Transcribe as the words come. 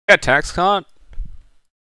Yeah, tax card?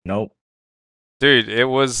 Nope. Dude, it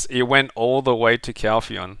went all the way to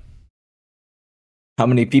Calpheon. How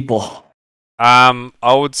many people? I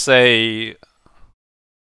would say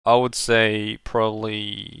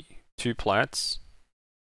probably two plats.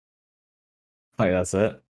 Like that's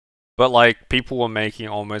it. But like people were making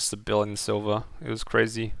almost 1 billion silver. It was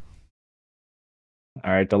crazy.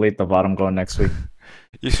 All right, delete the bottom going next week.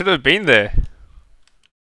 You should have been there.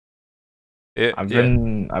 Yeah. I've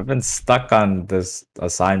been stuck on this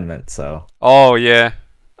assignment, so Oh yeah.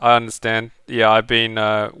 I understand. Yeah, I've been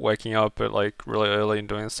waking up at like really early and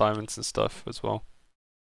doing assignments and stuff as well.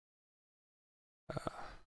 Uh,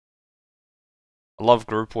 I love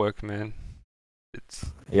group work, man.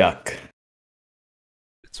 It's yuck.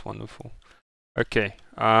 it's wonderful. Okay.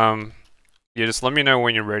 Yeah, just let me know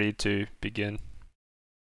when you're ready to begin.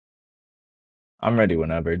 I'm ready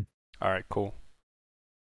whenever. All right, cool.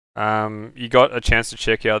 You got a chance to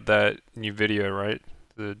check out that new video, right?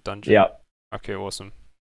 The dungeon. Yep. Okay, awesome.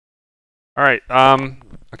 All right.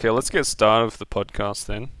 Okay, let's get started with the podcast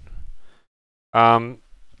then.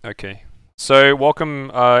 Okay. So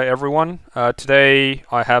welcome, everyone. Today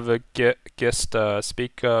I have a guest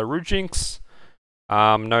speaker, Rujynx.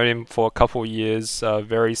 Known him for a couple of years.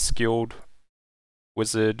 Very skilled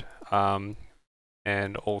wizard.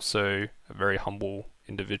 And also a very humble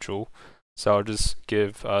individual. So I'll just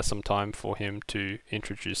give some time for him to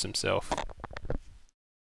introduce himself.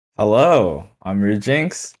 Hello, I'm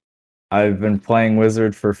Rujynx. I've been playing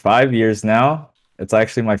Wizard for 5 years now. It's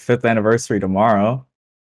actually my 5th anniversary tomorrow.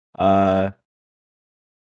 Uh,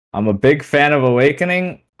 I'm a big fan of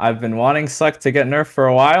Awakening. I've been wanting Suck to get nerfed for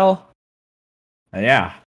a while. And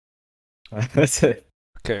yeah, that's it.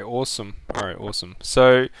 Okay, awesome. All right, awesome.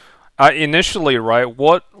 So, initially, right,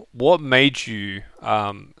 what made you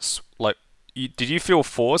like? Did you feel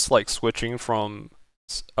forced like switching from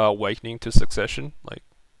Awakening to Succession? Like,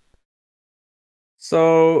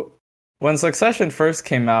 So, when Succession first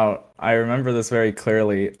came out, I remember this very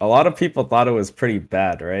clearly. A lot of people thought it was pretty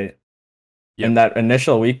bad, right? In yep, that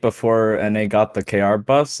initial week before NA got the KR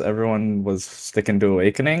buffs, everyone was sticking to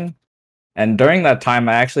Awakening. And during that time,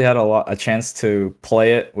 I actually had a chance to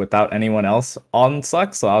play it without anyone else on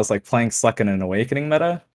Suck. So I was like playing Suck in an Awakening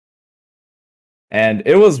meta. And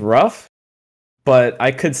it was rough, but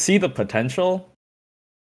I could see the potential.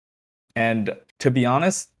 And to be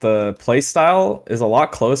honest, the playstyle is a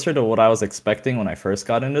lot closer to what I was expecting when I first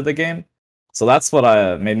got into the game. So that's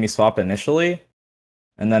what made me swap initially.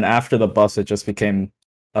 And then after the buffs, it just became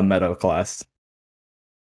a meta class.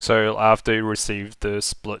 so after you received the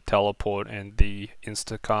split teleport and the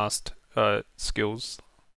instacast skills,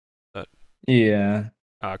 that Yeah.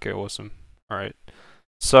 okay, awesome. All right.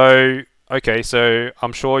 So okay, so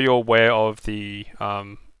I'm sure you're aware of the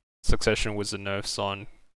Succession Wizard nerfs on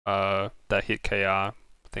that hit KR, I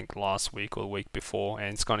think last week or the week before,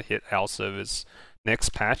 and it's gonna hit our servers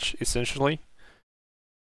next patch essentially.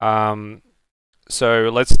 So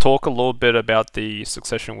let's talk a little bit about the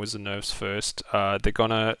Succession Wizard nerfs first. They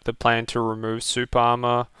plan to remove super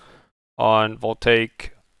armor on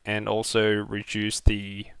Voltaic and also reduce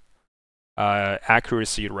the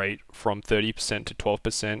accuracy rate from 30% to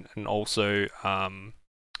 12%, and also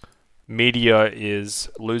Meteor is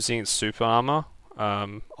losing its super armor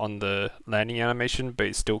on the landing animation, but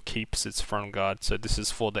it still keeps its front guard. So this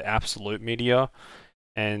is for the absolute Meteor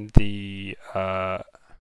and the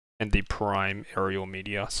prime aerial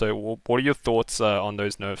Meteor. So what are your thoughts on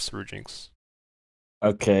those nerfs, Rujynx?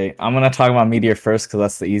 Okay, I'm gonna talk about Meteor first because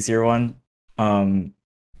that's the easier one. Um,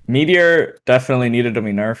 Meteor definitely needed to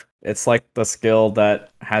be nerfed. It's like the skill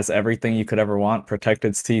that has everything you could ever want: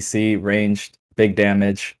 protected CC, ranged, big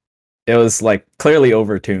damage. It was like clearly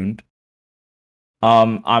overtuned.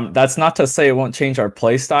 That's not to say it won't change our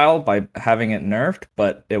playstyle by having it nerfed,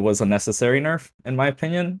 but it was a necessary nerf in my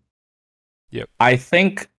opinion. Yep. I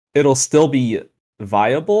think it'll still be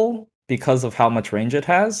viable because of how much range it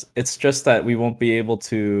has. It's just that we won't be able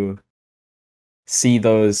to see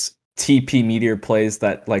those TP meteor plays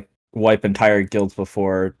that like wipe entire guilds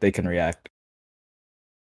before they can react.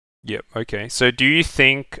 Yep. Okay. So do you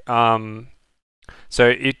think do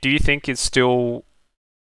you think it's still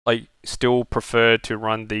prefer to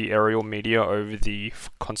run the aerial meteor over the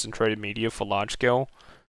concentrated meteor for large scale?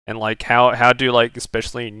 And like how do like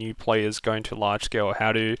especially new players going to large scale,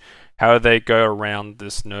 how do they go around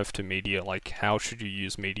this nerf to meteor? Like how should you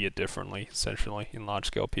use meteor differently essentially in large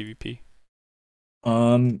scale PvP?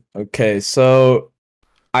 Okay, so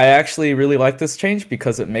I actually really like this change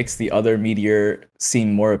because it makes the other meteor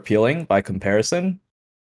seem more appealing by comparison.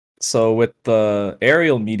 So with the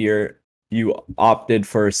aerial meteor, you opted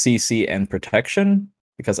for CC and protection,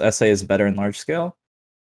 because SA is better in large scale.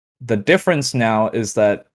 The difference now is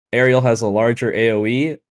that aerial has a larger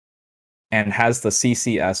AoE and has the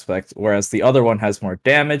CC aspect, whereas the other one has more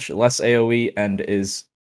damage, less AoE, and is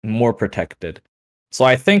more protected. So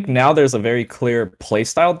I think now there's a very clear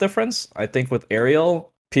playstyle difference. I think with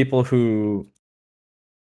aerial, people who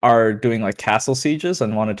are doing like castle sieges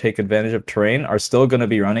and want to take advantage of terrain are still going to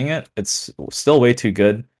be running it. It's still way too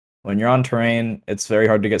good. When you're on terrain, it's very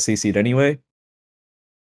hard to get CC'd anyway.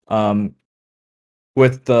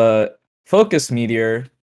 With the focus meteor,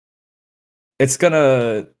 it's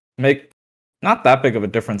gonna make not that big of a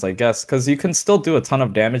difference, I guess, because you can still do a ton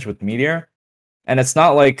of damage with meteor, and it's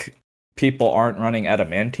not like people aren't running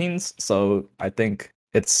adamantines, so I think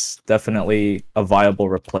it's definitely a viable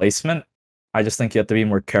replacement. I just think you have to be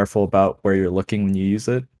more careful about where you're looking when you use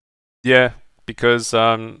it. Yeah, because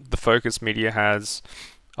the focus meteor has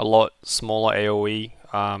a lot smaller AoE.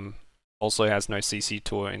 Also has no CC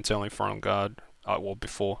to it, internally front on guard. Well,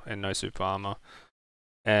 before, and no super armor.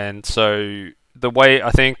 And so the way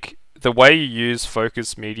you use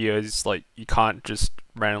focus meteor is like you can't just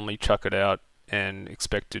randomly chuck it out and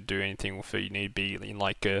expect to do anything with it. You need to be in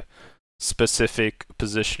like a specific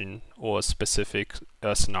position or a specific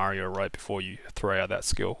scenario right before you throw out that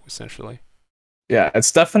skill, essentially. Yeah,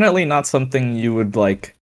 it's definitely not something you would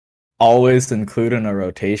like always include in a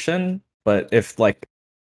rotation, but if like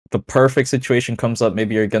the perfect situation comes up,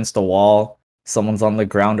 maybe you're against a wall, someone's on the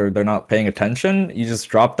ground or they're not paying attention, you just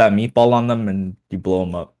drop that meatball on them and you blow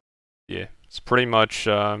them up. Yeah, it's pretty much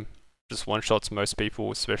just one shots most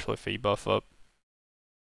people, especially if you buff up.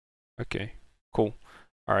 Okay, cool.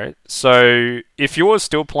 Alright, so if you're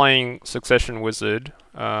still playing Succession Wizard,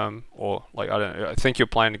 or like I think you're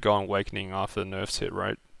planning to go on Awakening after the nerfs hit,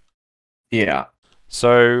 right? Yeah.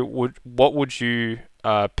 So what would you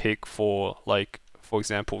pick for, like, for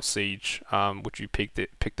example, Siege? Would you pick the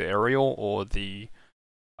aerial or the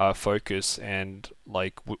focus, and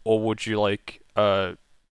like, or would you like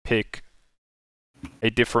pick a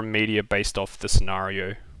different media based off the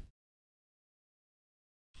scenario?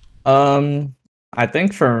 I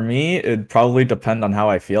think for me it'd probably depend on how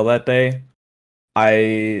I feel that day.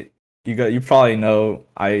 You probably know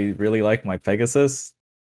I really like my Pegasus.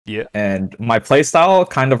 Yeah. And my playstyle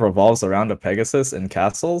kind of revolves around a Pegasus in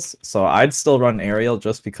castles, so I'd still run aerial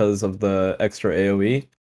just because of the extra AoE.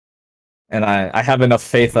 And I have enough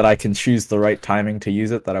faith that I can choose the right timing to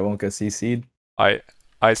use it that I won't get CC'd.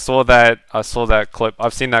 I saw that clip.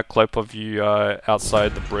 I've seen that clip of you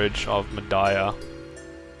outside the bridge of Medaya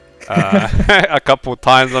a couple of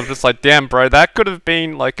times. I'm just like, damn, bro, that could have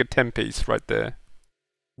been like a 10 piece right there.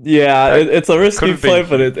 Yeah, it's a risky play,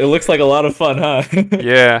 but it looks like a lot of fun, huh?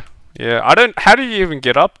 Yeah, yeah. How do you even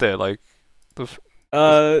get up there? Like,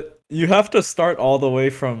 you have to start all the way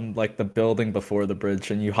from like the building before the bridge,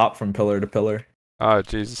 and you hop from pillar to pillar. Oh,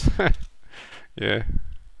 jeez. Yeah,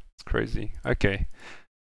 it's crazy. Okay.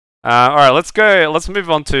 All right, let's go. Let's move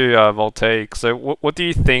on to Voltaic. So, what do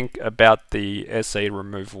you think about the SA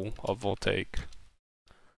removal of Voltaic?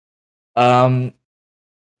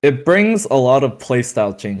 It brings a lot of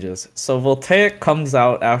playstyle changes. So Voltaic comes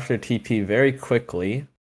out after TP very quickly.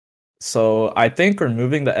 So I think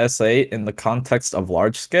removing the SA in the context of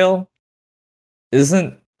large scale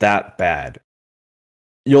isn't that bad.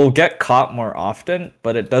 You'll get caught more often,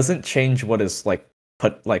 but it doesn't change what is like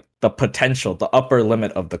the potential, the upper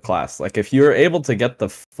limit of the class. Like if you're able to get the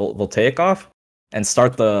Voltaic off and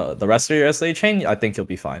start the rest of your SA chain, I think you'll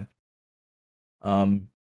be fine.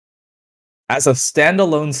 As a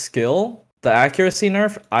standalone skill, the accuracy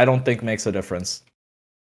nerf, I don't think makes a difference.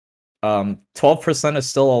 12% is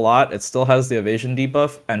still a lot. It still has the evasion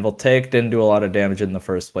debuff, and Voltaic didn't do a lot of damage in the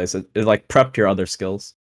first place. It like prepped your other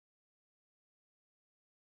skills.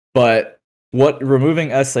 But what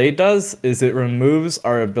removing SA does is it removes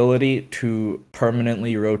our ability to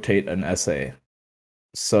permanently rotate an SA.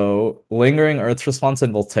 So lingering Earth response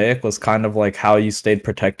in Voltaic was kind of like how you stayed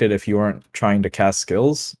protected if you weren't trying to cast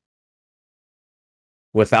skills.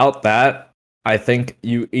 Without that, I think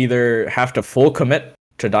you either have to full commit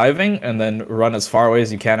to diving and then run as far away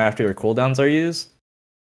as you can after your cooldowns are used,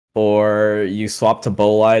 or you swap to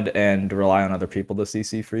Bolide and rely on other people to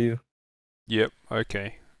CC for you. Yep.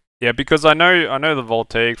 Okay. Yeah, because I know the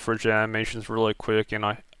Voltaic frigid animation is really quick,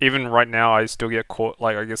 and even right now I still get caught,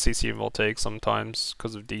 like I get CC in Voltaic sometimes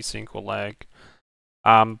because of desync or lag.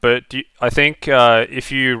 But I think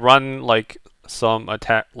if you run like some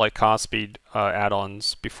attack like cast speed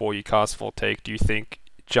add-ons before you cast Voltaic, do you think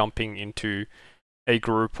jumping into a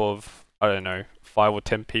group of, I don't know, 5 or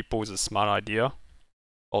 10 people is a smart idea?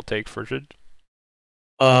 Voltaic frigid?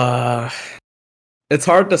 It's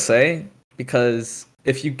hard to say because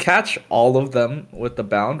if you catch all of them with the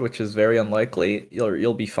bound, which is very unlikely,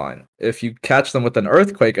 you'll be fine. If you catch them with an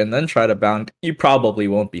earthquake and then try to bound, you probably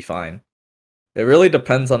won't be fine. It really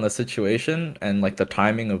depends on the situation and like the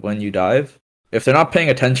timing of when you dive. If they're not paying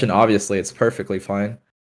attention, obviously it's perfectly fine.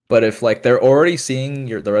 But if like they're already seeing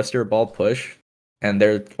the rest of your ball push and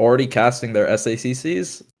they're already casting their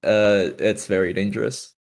SACCs, it's very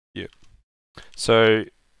dangerous. Yeah. So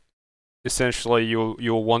essentially,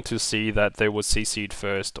 you'll want to see that they were CC'd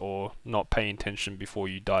first, or not paying attention before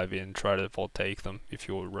you dive in. Try to voltaic them if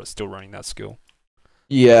you're still running that skill.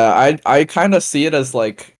 Yeah, I kind of see it as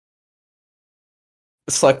like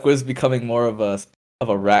SuccWiz becoming more of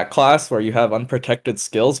a rat class where you have unprotected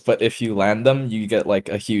skills, but if you land them, you get like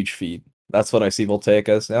a huge feed. That's what I see Voltaic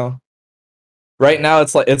as now. Right now,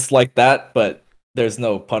 it's like that, but there's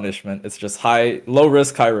no punishment. It's just low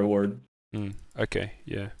risk, high reward. Okay,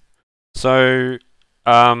 yeah. So,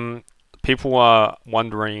 people are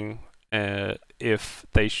wondering if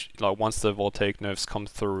they like once the voltaic nerfs come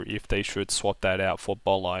through, if they should swap that out for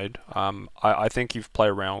Bolide. I think you've played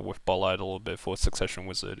around with Bolide a little bit for Succession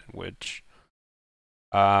Wizard, which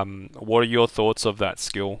what are your thoughts of that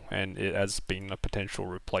skill and it has been a potential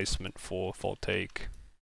replacement for voltaic?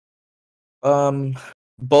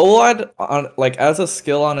 Bolide on like as a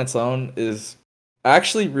skill on its own is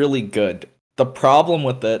actually really good. The problem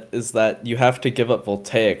with it is that you have to give up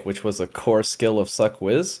Voltaic, which was a core skill of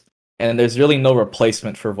SuccWiz, and there's really no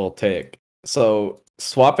replacement for Voltaic. So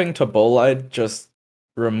swapping to Bolide just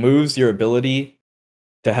removes your ability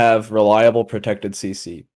to have reliable protected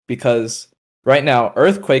CC. Because right now,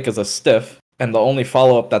 Earthquake is a stiff, and the only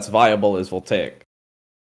follow-up that's viable is Voltaic.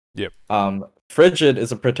 Yep. Frigid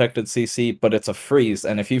is a protected CC, but it's a freeze,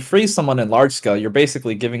 and if you freeze someone in large scale, you're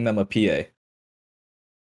basically giving them a PA.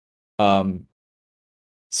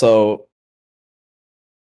 So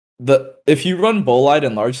if you run Bolide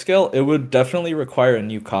in large scale, it would definitely require a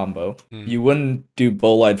new combo. You wouldn't do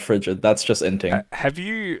Bolide Frigid. That's just inting. Have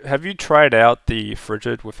you tried out the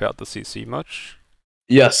Frigid without the CC much?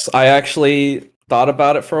 Yes, I actually thought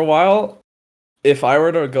about it for a while. If I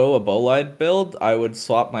were to go a Bolide build, I would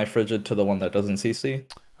swap my Frigid to the one that doesn't CC.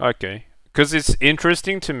 Okay. Because it's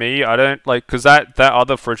interesting to me, I don't like, because that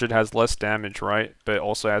other Frigid has less damage, right? But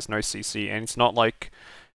also has no CC, and it's not like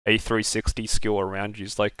a 360 skill around you,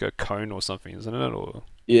 it's like a cone or something, isn't it? Or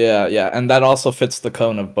yeah, and that also fits the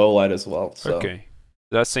cone of Bolide as well. So. Okay,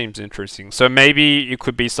 that seems interesting. So maybe it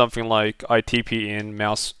could be something like I TP in,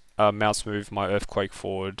 mouse move my Earthquake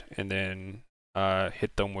forward, and then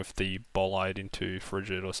hit them with the Bolide into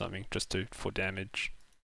Frigid or something, just for damage.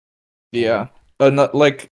 Yeah, but not,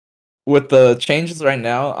 like with the changes right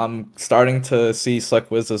now, I'm starting to see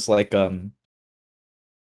SuccWiz as like a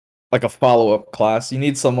follow-up class. You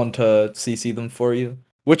need someone to CC them for you,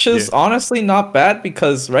 which is honestly not bad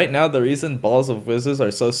because right now the reason Balls of Wizzes are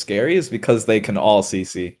so scary is because they can all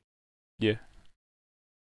CC. Yeah.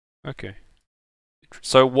 Okay.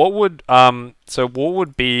 So what would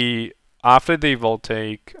be after the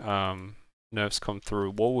Voltaic nerfs come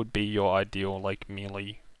through? What would be your ideal like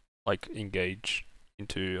melee like engage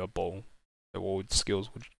into a ball? So what skills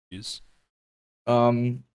would you use?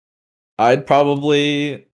 I'd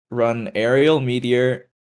probably run Aerial Meteor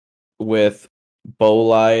with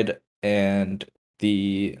Bolide and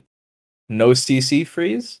the no CC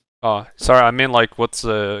freeze. Oh, sorry, I mean like what's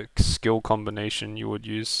a skill combination you would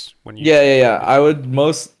use when you Yeah. I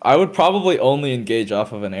would probably only engage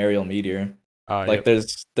off of an Aerial Meteor. Like yep.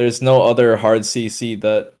 there's no other hard CC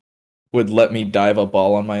that would let me dive a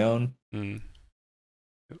ball on my own.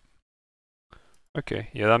 Okay,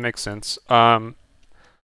 yeah, that makes sense.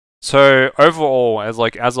 So overall, as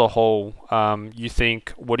a whole,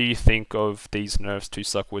 what do you think of these nerfs to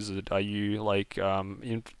SuccWizard? Are you like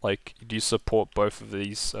do you support both of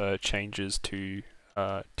these changes to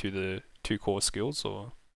the two core skills,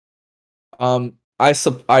 or? I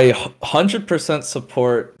 100%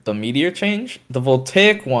 support the Meteor change. The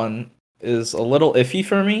Voltaic one is a little iffy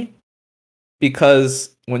for me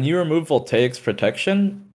because when you remove Voltaic's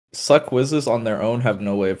protection, SuccWizes on their own have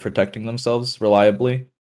no way of protecting themselves reliably.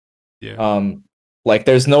 Yeah. Like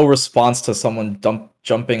there's no response to someone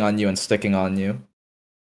jumping on you and sticking on you,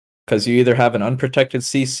 because you either have an unprotected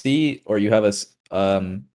CC or you have a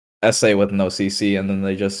SA with no CC, and then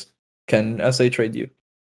they just can SA trade you.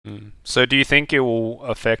 So do you think it will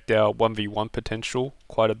affect our 1v1 potential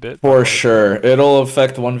quite a bit? For sure, it'll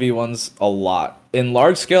affect 1v1s a lot. In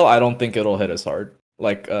large scale, I don't think it'll hit as hard.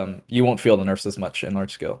 Like you won't feel the nerfs as much in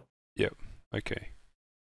large scale. Yep. Okay.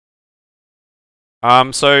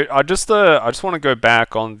 So I just want to go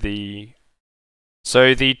back on the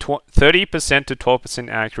So the 30% to 12%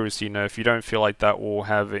 accuracy nerf, you don't feel like that will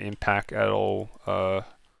have an impact at all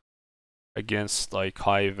against like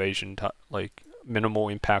high evasion, like minimal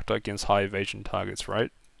impact against high evasion targets,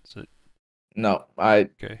 right? So, No,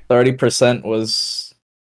 okay. 30% was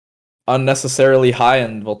unnecessarily high,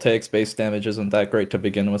 and Voltaic's base damage isn't that great to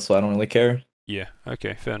begin with, so I don't really care. Yeah.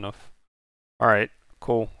 Okay. Fair enough. All right.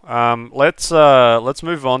 Cool. Let's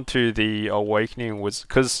move on to the Awakening Wizard,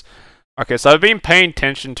 because okay, so I've been paying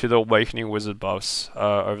attention to the Awakening Wizard buffs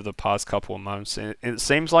over the past couple of months, and it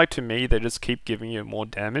seems like to me they just keep giving you more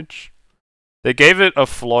damage. They gave it a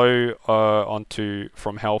flow onto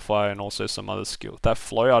from Hellfire and also some other skill. That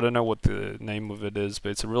flow, I don't know what the name of it is, but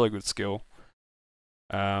it's a really good skill.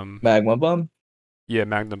 Magma Bomb? Yeah,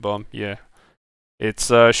 Magnum Bomb. Yeah,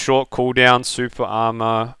 it's a short cooldown, super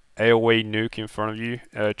armor, AoE nuke in front of you.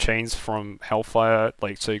 Chains from Hellfire,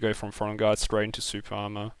 like so you go from front guard straight into super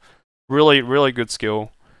armor. Really, really good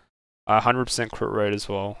skill. 100% crit rate as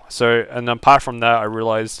well. So, and apart from that, I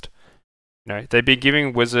realized, you know, they've been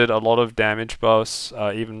giving Wizard a lot of damage buffs,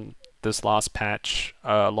 even this last patch,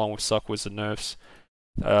 along with SuccWiz and Nerfs.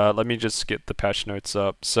 Let me just get the patch notes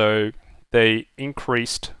up. So, they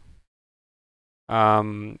increased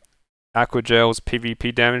Aquagel's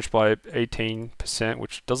PvP damage by 18%,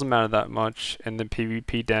 which doesn't matter that much, and the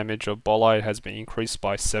PvP damage of Bolide has been increased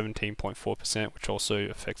by 17.4%, which also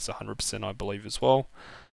affects 100%, I believe, as well.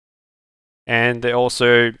 And they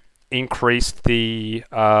also increased the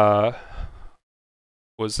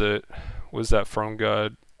was that front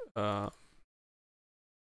guard was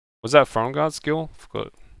that front guard skill?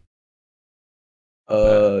 Forgot.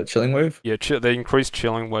 Chilling Wave? Yeah, they increased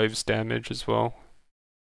Chilling Wave's damage as well.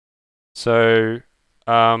 So,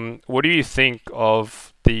 what do you think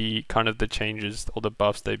of the kind of the changes or the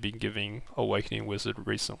buffs they've been giving Awakening Wizard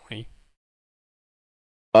recently?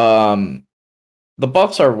 The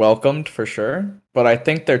buffs are welcomed for sure, but I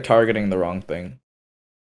think they're targeting the wrong thing.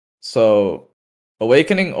 So,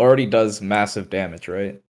 Awakening already does massive damage,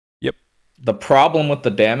 right? Yep. The problem with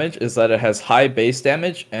the damage is that it has high base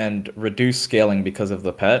damage and reduced scaling because of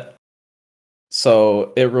the pet.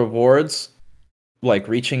 So, it rewards like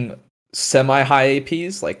reaching semi-high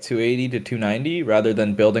APs, like 280 to 290, rather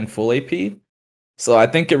than building full AP. So, I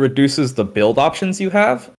think it reduces the build options you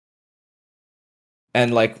have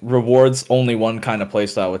and like rewards only one kind of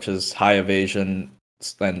playstyle, which is high evasion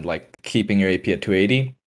and like keeping your AP at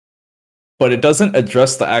 280. But it doesn't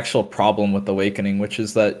address the actual problem with Awakening, which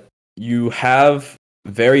is that you have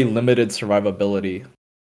very limited survivability.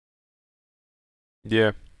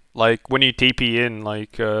 Yeah. Like when you TP in,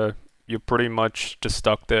 like you're pretty much just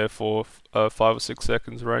stuck there for 5 or 6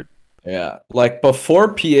 seconds, right? Yeah. Like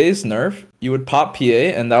before PA's nerf, you would pop PA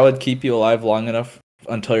and that would keep you alive long enough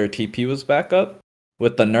until your TP was back up.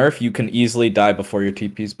 With the nerf, you can easily die before your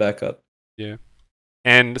TP's back up. Yeah.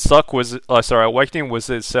 And Awakening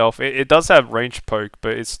Wizard itself, it does have range poke,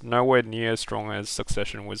 but it's nowhere near as strong as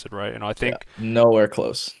Succession Wizard, right? And I think nowhere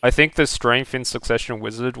close. I think the strength in Succession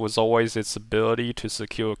Wizard was always its ability to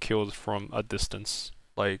secure kills from a distance,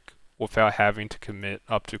 like without having to commit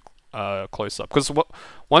up to close up. Because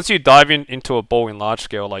once you dive into a ball in large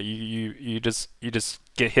scale, like you just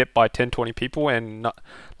get hit by 10-20 people, and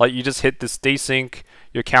like you just hit this desync,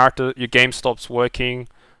 your game stops working.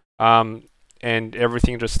 And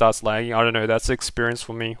everything just starts lagging. I don't know, that's the experience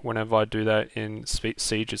for me whenever I do that in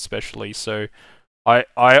Siege especially. So I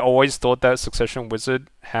always thought that Succession Wizard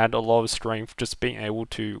had a lot of strength, just being able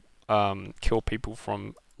to kill people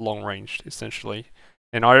from long range, essentially.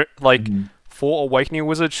 And I like for Awakening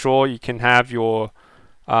Wizard, sure, you can have your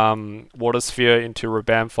Water Sphere into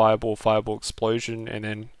Rebam Fireball Explosion, and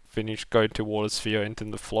then go to Water Sphere into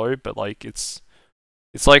the flow, but like it's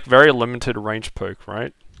like very limited range poke,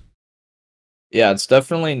 right? Yeah, it's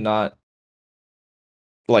definitely not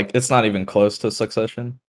like it's not even close to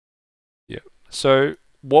Succession. Yeah. So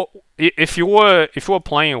what if you were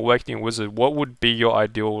playing Awakening Wizard, what would be your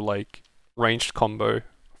ideal like ranged combo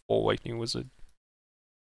for Awakening Wizard?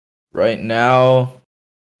 Right now,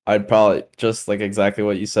 I'd probably just like exactly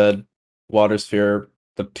what you said, Water Sphere,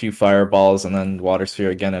 the 2 fireballs, and then Water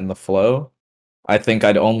Sphere again in the flow. I think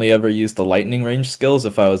I'd only ever use the lightning range skills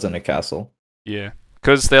if I was in a castle. Yeah.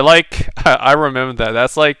 Because they're like, I remember that.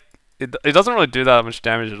 That's like, it doesn't really do that much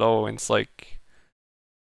damage at all. And it's like,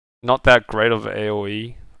 not that great of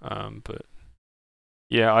AoE. But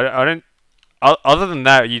yeah, I don't. Other than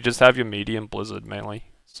that, you just have your medium blizzard mainly.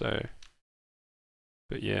 So,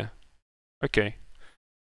 but yeah, okay.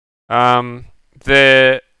 I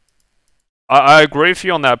agree with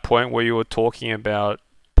you on that point where you were talking about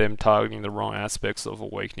them targeting the wrong aspects of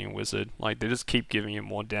Awakening Wizard. Like they just keep giving it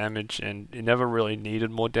more damage, and it never really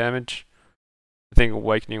needed more damage. I think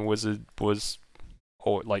Awakening Wizard was,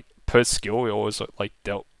 or like per skill, it always like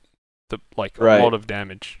dealt like a Right. lot of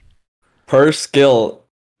damage. Per skill,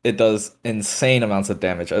 it does insane amounts of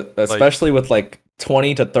damage, Like especially with like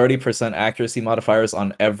 20 to 30% accuracy modifiers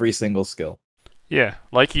on every single skill. yeah,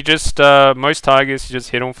 like you just most targets you just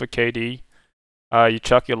hit them for KD. You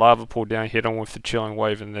chuck your lava pool down, hit them with the chilling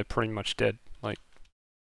wave, and they're pretty much dead. Like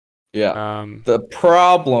Yeah. um, The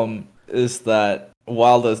problem is that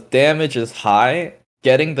while the damage is high,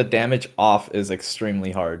 getting the damage off is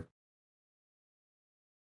extremely hard.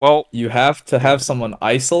 well, You have to yeah. have someone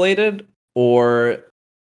isolated, or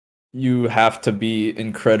you have to be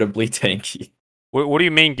incredibly tanky. What do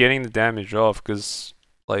you mean getting the damage off? Because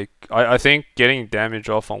like I think getting damage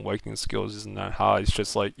off on Awakening skills isn't that hard. It's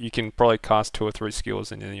just like you can probably cast 2 or 3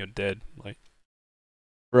 skills and then you're dead. Like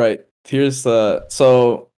Right. Here's the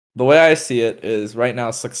the way I see it is right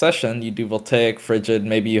now Succession, you do Voltaic, Frigid,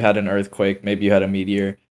 maybe you had an Earthquake, maybe you had a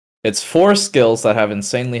Meteor. It's 4 skills that have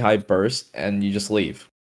insanely high burst, and you just leave.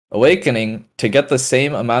 Awakening, to get the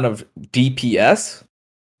same amount of DPS,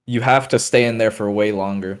 you have to stay in there for way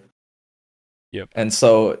longer. yep. And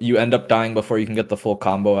so you end up dying before you can get the full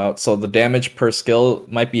combo out. So the damage per skill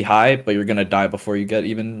might be high, but you're gonna die before you get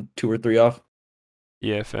even 2 or 3 off.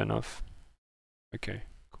 Yeah, fair enough. Okay,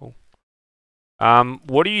 cool.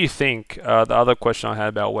 What do you think? The other question I had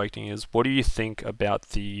about Awakening is, what do you think about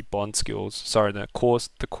the bond skills? Sorry, the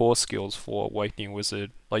core skills for Awakening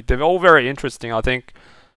Wizard. Like they're all very interesting. I think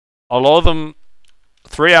a lot of them,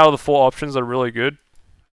 3 out of the 4 options are really good.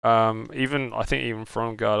 I think even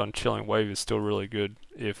Front Guard on Chilling Wave is still really good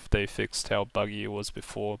if they fixed how buggy it was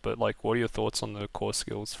before. But like, what are your thoughts on the core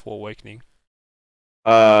skills for Awakening?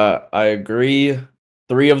 I agree.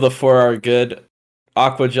 3 of the 4 are good.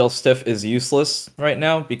 Aqua Gel Stiff is useless right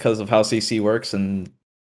now because of how CC works, and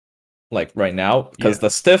like right now, because Yeah. the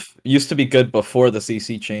Stiff used to be good before the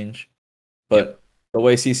CC change, but Yep. the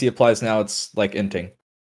way CC applies now, it's like inting.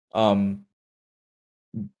 Um,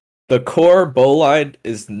 the core Bolide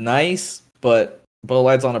is nice, but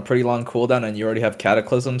Bolide's on a pretty long cooldown, and you already have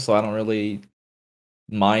Cataclysm, so I don't really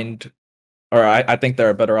mind, or I think there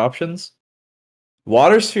are better options.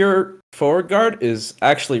 Water Sphere Forward Guard is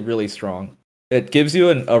actually really strong. It gives you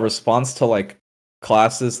a response to like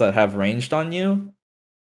classes that have ranged on you,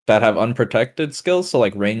 that have unprotected skills, so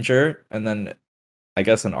like Ranger, and then I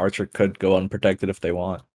guess an Archer could go unprotected if they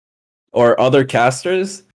want. Or other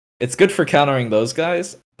casters. It's good for countering those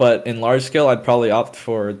guys, but in large scale I'd probably opt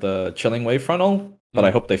for the Chilling Wave Frontal, but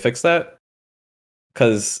I hope they fix that.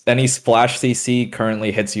 Because any splash CC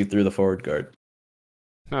currently hits you through the forward guard.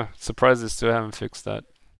 Huh, surprised they still haven't fixed that.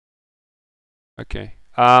 Okay.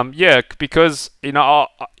 Yeah, because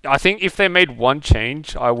I think if they made one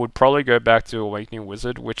change, I would probably go back to Awakening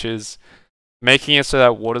Wizard, which is making it so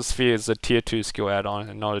that Water Sphere is a tier 2 skill add-on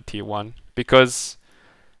and not a tier 1. Because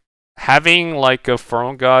having like a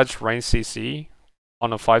Foreign Guard's range CC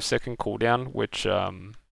on a 5-second cooldown, which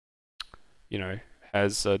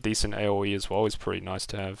has a decent AoE as well, is pretty nice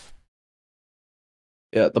to have.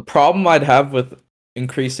 Yeah, the problem I'd have with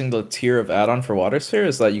increasing the tier of add-on for Water Sphere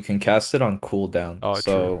is that you can cast it on cooldown. Oh,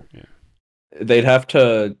 so true. Yeah. they'd have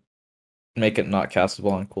to make it not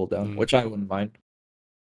castable on cooldown, which I wouldn't mind.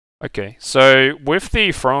 Okay, so with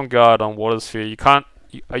the Throne Guard on Water Sphere, you can't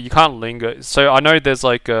linger. So I know there's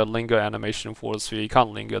like a linger animation for Water Sphere. You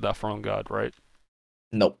can't linger that Throne Guard, right?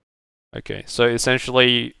 Nope. Okay, so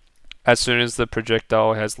essentially, as soon as the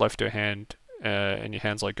projectile has left your hand, and your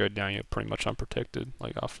hands like go down, you're pretty much unprotected.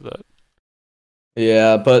 Like after that.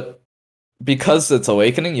 Yeah, but because it's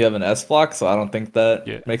Awakening, you have an S block, so I don't think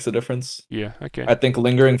that makes a difference. Yeah. Okay. I think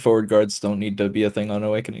lingering forward guards don't need to be a thing on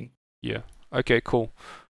Awakening. Yeah. Okay. Cool.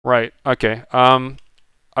 Right. Okay. I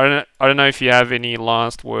don't know if you have any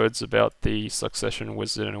last words about the Succession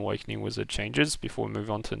Wizard and Awakening Wizard changes before we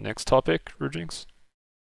move on to the next topic, Rujynx.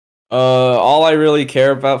 All I really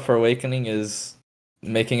care about for Awakening is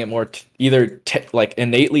making it more either like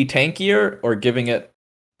innately tankier or giving it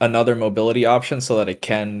another mobility option so that it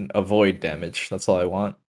can avoid damage. That's all I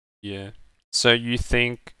want. Yeah. So you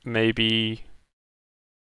think maybe...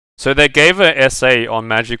 So they gave a SA on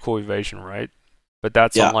Magical Evasion, right? But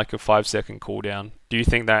that's on like a 5-second cooldown. Do you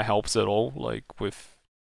think that helps at all? Like with...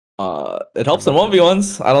 It helps in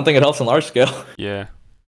 1v1s. I don't think it helps in large scale. Yeah.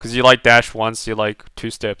 Because you like dash once, you're like 2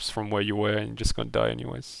 steps from where you were and you're just gonna die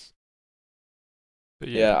anyways. But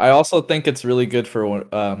yeah, I also think it's really good for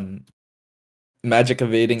magic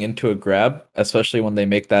evading into a grab, especially when they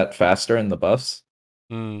make that faster in the buffs.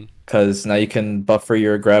 Because now you can buffer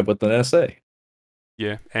your grab with an SA.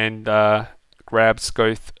 Yeah, and grabs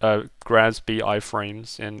B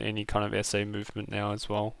iframes and any kind of SA movement now as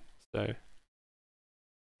well. So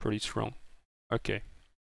pretty strong. Okay.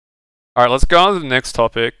 All right, let's go on to the next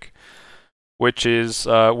topic, which is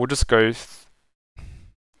we'll just go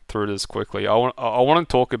through this quickly. I want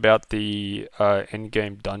to talk about the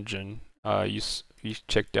endgame dungeon. You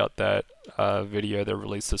checked out that video they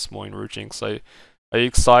released this morning, Rujynx. So, are you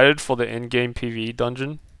excited for the endgame PvE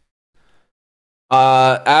dungeon?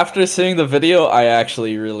 After seeing the video, I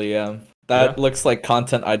actually really am. Yeah. That looks like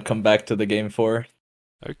content I'd come back to the game for.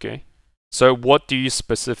 Okay. So, what do you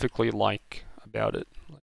specifically like about it?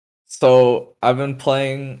 So I've been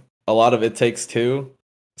playing a lot of It Takes Two.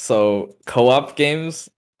 So co-op games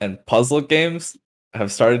and puzzle games have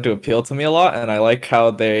started to appeal to me a lot, and I like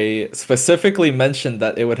how they specifically mentioned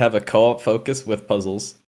that it would have a co-op focus with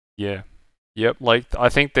puzzles. Yeah. Yep. Like I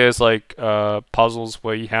think there's like puzzles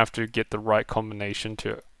where you have to get the right combination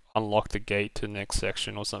to unlock the gate to the next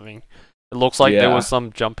section or something. It looks like there was Yeah,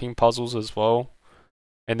 some jumping puzzles as well.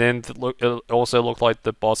 And then it also looked like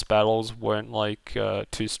the boss battles weren't like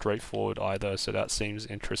too straightforward either, so that seems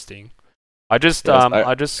interesting. I just yes, I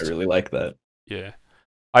I really like that. yeah.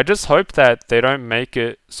 I just hope that they don't make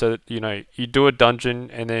it so that, you know, you do a dungeon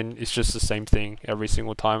and then it's just the same thing every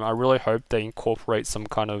single time. I really hope they incorporate some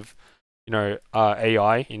kind of, you know,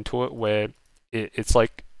 AI into it where it's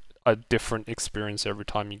like a different experience every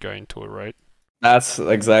time you go into it, right? That's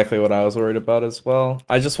exactly what I was worried about as well.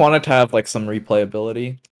 I just wanted to have like some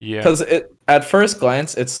replayability. Yeah. Because it at first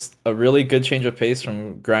glance, it's a really good change of pace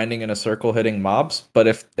from grinding in a circle hitting mobs, but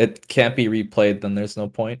if it can't be replayed, then there's no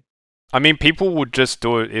point. I mean, people would just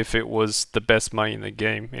do it if it was the best money in the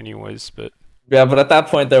game anyways, but Yeah, but at that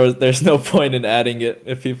point there's no point in adding it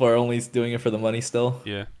if people are only doing it for the money still.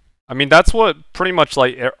 yeah. I mean, that's what pretty much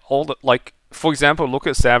like all the, like, for example, look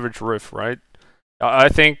at Savage Rift, right? I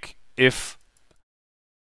think if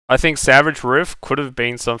I think Savage Rift could have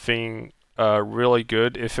been something really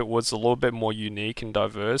good if it was a little bit more unique and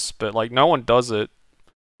diverse, but like no one does it.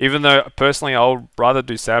 Even though personally I would rather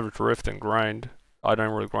do Savage Rift than grind. I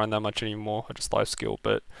don't really grind that much anymore. I just life skill.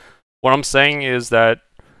 But what I'm saying is that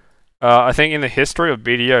I think in the history of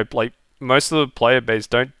BDO, like most of the player base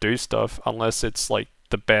don't do stuff unless it's like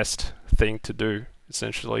the best thing to do,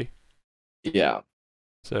 essentially. Yeah.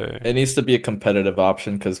 So It needs to be a competitive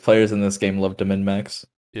option because players in this game love to min-max.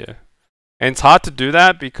 yeah, and it's hard to do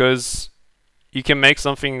that because you can make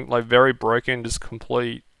something like very broken, just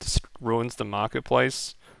ruins the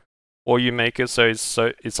marketplace, or you make it so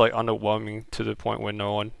it's like underwhelming to the point where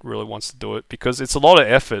no one really wants to do it because it's a lot of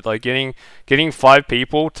effort. Like getting 5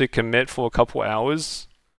 people to commit for a couple hours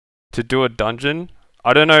to do a dungeon.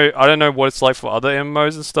 I don't know what it's like for other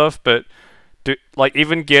MMOs and stuff, but like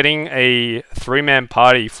even getting a 3-man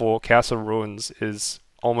party for Castle Ruins is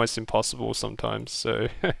almost impossible sometimes. So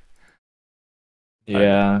I don't know.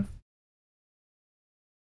 Yeah.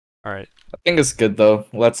 All right. I think it's good though.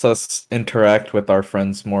 Lets us interact with our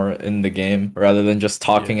friends more in the game rather than just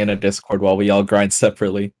talking Yeah. in a Discord while we all grind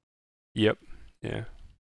separately. Yep. Yeah.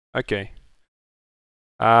 Okay.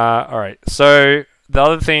 All right. So the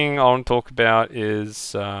other thing I want to talk about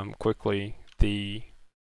is quickly the.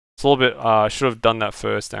 It's a little bit. I should have done that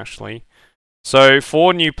first actually. So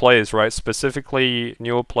for new players, right? Specifically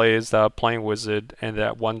newer players that are playing Wizard and that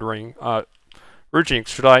are wondering, Rujynx,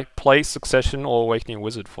 should I play Succession or Awakening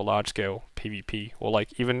Wizard for large scale PvP? Or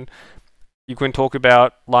like even you can talk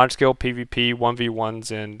about large scale PvP,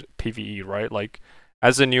 1v1s and PvE, right? Like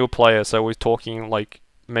as a new player, so we're talking like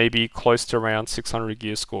maybe close to around 600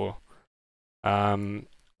 gear score. What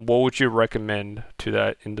would you recommend to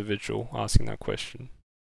that individual asking that question?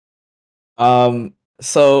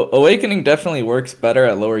 So Awakening definitely works better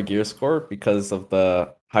at lower gear score because of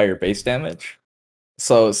the higher base damage.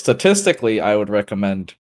 So statistically, I would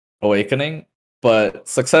recommend Awakening, but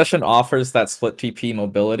Succession offers that split TP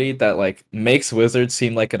mobility that like makes Wizard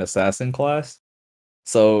seem like an assassin class.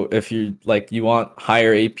 So if you want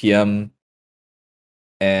higher APM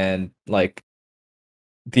and like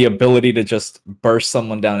the ability to just burst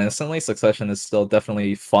someone down instantly, Succession is still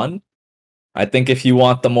definitely fun. I think if you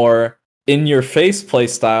want the more in your face play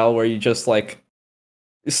style where you just like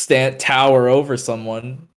stand tower over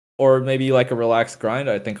someone or maybe like a relaxed grind,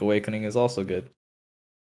 I think Awakening is also good.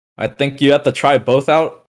 I think you have to try both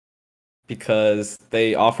out because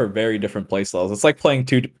they offer very different playstyles. It's like playing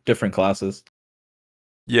two different classes.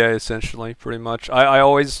 Yeah, essentially, pretty much. I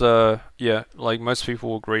always, yeah, like most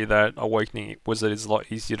people will agree that Awakening Wizard is a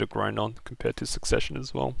lot easier to grind on compared to Succession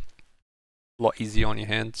as well. A lot easier on your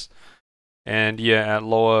hands. And yeah, at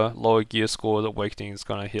lower gear score, the Awakening is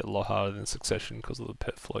gonna hit a lot harder than Succession because of the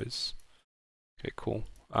pet flows. Okay, cool.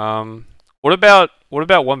 What about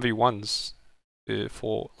 1v1s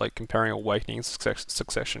for like comparing Awakening and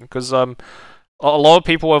Succession? Because a lot of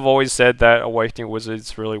people have always said that Awakening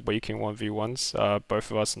Wizard's really weak in 1v1s. Both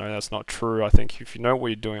of us know that's not true. I think if you know what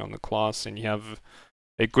you're doing on the class and you have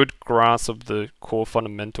a good grasp of the core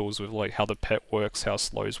fundamentals with like how the pet works, how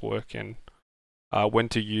slows work, and when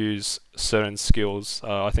to use certain skills,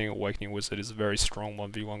 I think Awakening Wizard is a very strong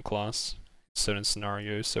 1v1 class in certain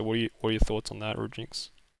scenarios. So what are your thoughts on that, Rujynx?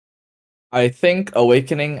 I think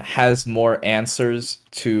Awakening has more answers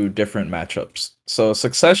to different matchups. So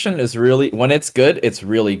Succession is really, when it's good, it's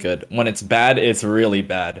really good. When it's bad, it's really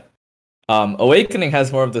bad. Awakening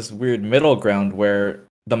has more of this weird middle ground where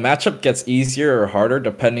the matchup gets easier or harder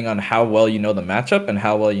depending on how well you know the matchup and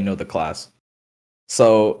how well you know the class.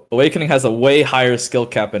 So Awakening has a way higher skill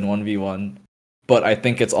cap in 1v1, but I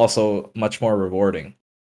think it's also much more rewarding.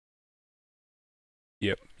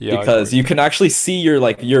 Yep. Yeah, I Because agree. you can actually see your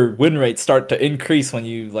win rate start to increase when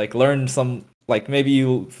you like learn some, like maybe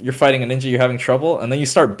you're fighting a ninja, you're having trouble, and then you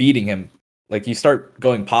start beating him. Like you start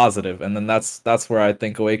going positive, and then that's where I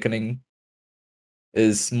think Awakening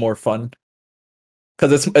is more fun.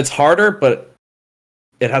 Because it's harder, but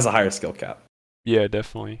it has a higher skill cap. Yeah,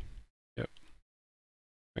 definitely. Yep.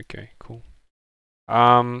 Okay, cool.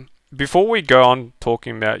 Before we go on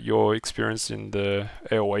talking about your experience in the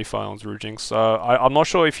AOA finals, Rujynx, I'm not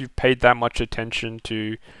sure if you've paid that much attention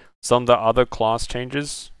to some of the other class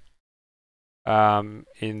changes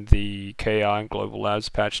in the KI and Global Labs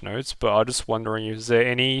patch notes, but I'm just wondering, is there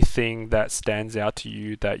anything that stands out to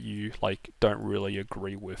you that you like don't really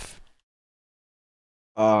agree with?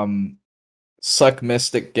 Um, Suck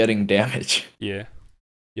Mystic getting damage. Yeah.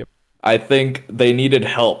 Yep. I think they needed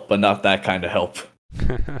help, but not that kind of help.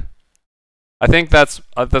 I think that's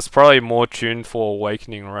probably more tuned for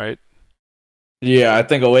Awakening, right? Yeah, I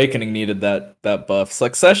think Awakening needed that buff.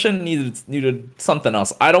 Succession needed something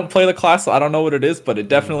else. I don't play the class, so I don't know what it is, but it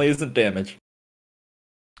definitely isn't damage.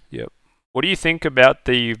 Yep. What do you think about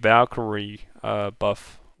the Valkyrie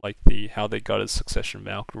buff? Like the how they got a Succession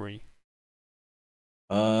Valkyrie?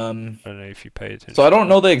 I don't know if you pay So I attention. don't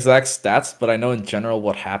know the exact stats, but I know in general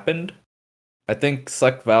what happened. I think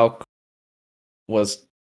Suck Valk was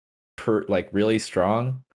like really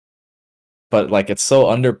strong, but like it's so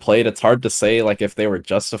underplayed, it's hard to say like if they were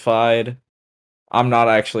justified. I'm not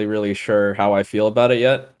actually really sure how I feel about it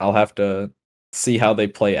yet. I'll have to see how they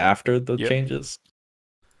play after the Yep. changes.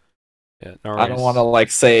 Yeah. No I don't want to worries.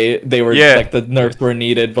 like say they were Yeah. like the Yeah. nerfs were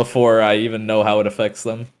needed before I even know how it affects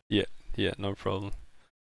them. Yeah. Yeah. No problem.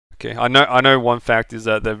 Okay. I know. One fact is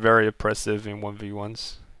that they're very oppressive in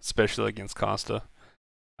 1v1s, especially against caster.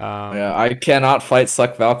 Yeah, I cannot fight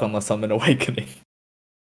Suck Valk unless I'm in Awakening.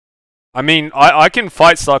 I mean, I can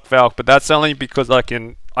fight Suck Valk, but that's only because I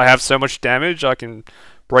have so much damage I can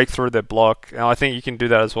break through their block, and I think you can do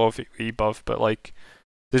that as well if you E-buff. But like,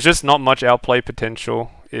 there's just not much outplay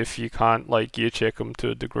potential if you can't like gear check them to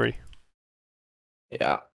a degree.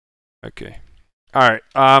 Yeah. Okay. All right.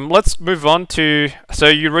 Let's move on to. So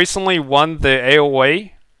you recently won the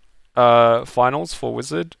AOA finals for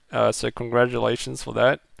Wizard. So congratulations for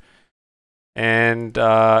that. And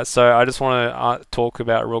so I just want to talk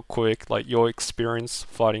about real quick, like your experience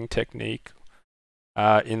fighting technique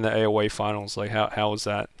in the AOA finals. Like how was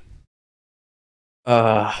that?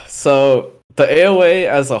 So the AOA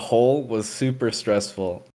as a whole was super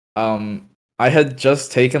stressful. I had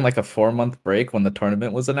just taken like a 4-month break when the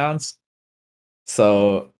tournament was announced.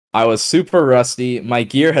 So I was super rusty. My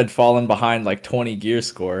gear had fallen behind like 20 gear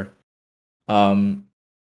score. Um,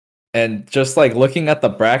 and just like looking at the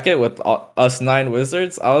bracket with us 9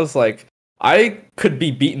 wizards, I was like, I could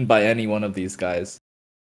be beaten by any one of these guys.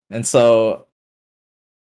 And so,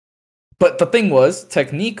 but the thing was,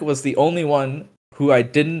 Technique was the only one who I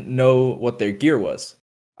didn't know what their gear was.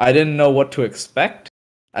 I didn't know what to expect.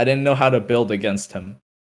 I didn't know how to build against him.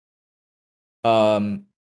 Um,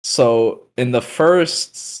 so in the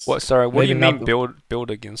first, What? Sorry. What do maybe you not mean the, build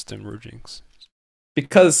against him, Rujynx?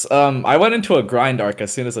 because I went into a grind arc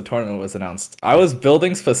as soon as the tournament was announced. I Yep. was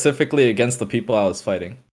building specifically against the people I was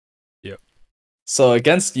fighting. Yep. So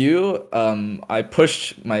against you, I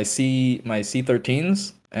pushed my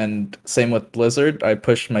C13s, and same with Blizzard. I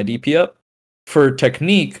pushed my DP up. For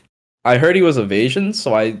technique, I heard he was evasion,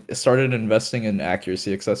 so I started investing in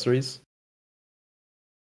accuracy accessories.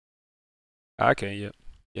 Okay. Yep.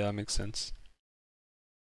 Yeah, that makes sense.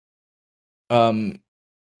 Um,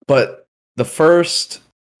 but the first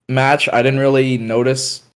match, I didn't really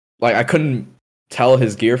notice. Like I couldn't tell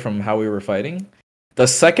his gear from how we were fighting. The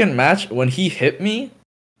second match, when he hit me,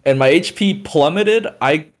 and my HP plummeted.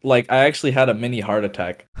 I actually had a mini heart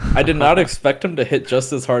attack. I did not expect him to hit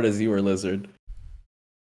just as hard as you were, Lizard.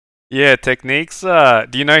 Yeah, techniques. Do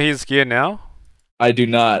you know his gear now? I do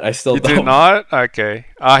not. I still You do don't. not? Okay.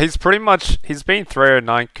 He's pretty much he's been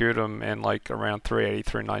 309 Kudum and like around 380,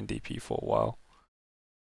 309 DP for a while.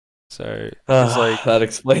 So he's like That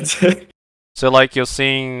explains it. so like you're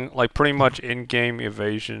seeing like pretty much in-game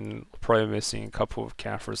evasion, probably missing a couple of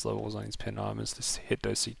Caphras levels on his pin armors to hit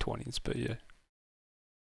those C20s, but yeah.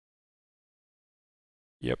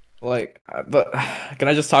 Yep. Like, but can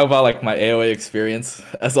I just talk about like my AoE experience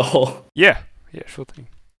as a whole? Yeah. Yeah, sure thing.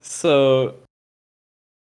 So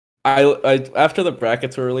I after the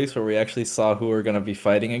brackets were released where we actually saw who we're gonna be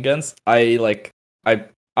fighting against, I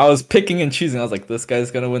was picking and choosing. I was like, this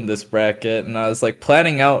guy's gonna win this bracket, and I was like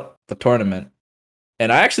planning out the tournament,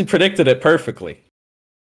 and I actually predicted it perfectly.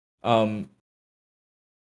 But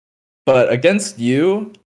against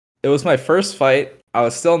you, it was my first fight. I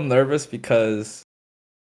was still nervous because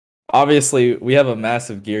obviously we have a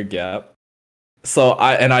massive gear gap. So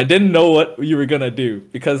I didn't know what you were gonna do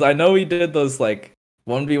because I know we did those like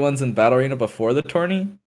 1v1s in Battle Arena before the tourney.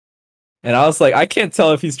 And I was like, I can't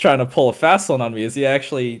tell if he's trying to pull a fast one on me. Is he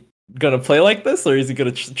actually gonna play like this, or is he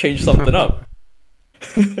gonna change something up?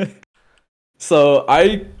 So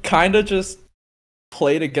I kind of just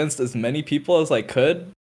played against as many people as I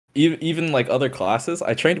could, even like other classes.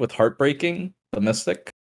 I trained with Heartbreaking, the Mystic,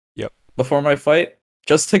 Yep. before my fight,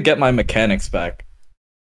 just to get my mechanics back.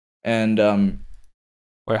 And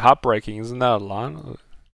Wait, Heartbreaking, isn't that a line?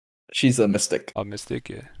 she's a Mystic. Oh, Mystic,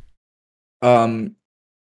 yeah.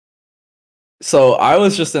 So I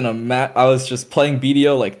was just I was just playing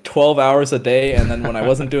BDO like 12 hours a day, and then when I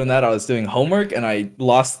wasn't doing that, I was doing homework, and I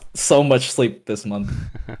lost so much sleep this month.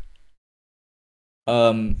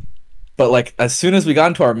 But like as soon as we got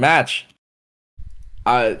into our match,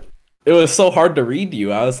 it was so hard to read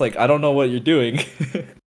you. I was like, I don't know what you're doing.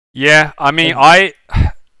 Yeah, I mean, I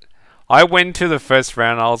went to the first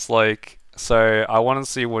round. I was like, so I want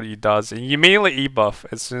to see what he does, and you immediately e-buff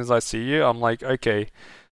as soon as I see you. I'm like, okay,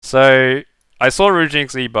 so I saw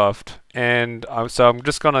Rujynx e-buffed, and so I'm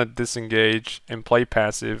just gonna disengage and play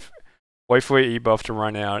passive, wait for your e-buff to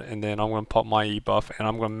run out, and then I'm gonna pop my e-buff, and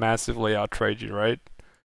I'm gonna massively out-trade you, right?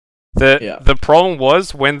 The problem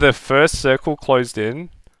was when the first circle closed in,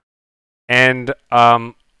 and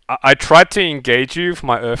I tried to engage you with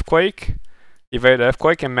my Earthquake, evade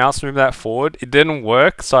Earthquake, and mouse move that forward. It didn't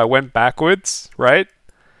work, so I went backwards, right?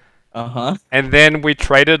 And then we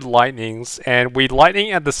traded lightnings, and we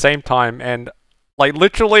lightning at the same time, and like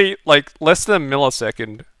literally like less than a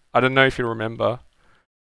millisecond. I don't know if you remember.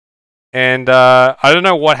 And I don't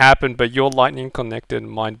know what happened, but your lightning connected and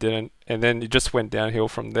mine didn't, and then it just went downhill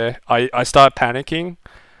from there. I started panicking.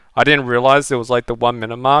 I didn't realize there was like the 1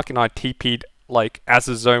 minute mark, and I TP'd like as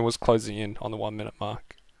the zone was closing in on the 1 minute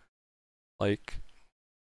mark. Like,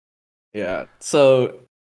 yeah. So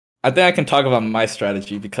I think I can talk about my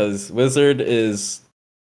strategy because Wizard is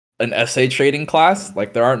an SA trading class.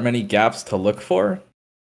 Like there aren't many gaps to look for.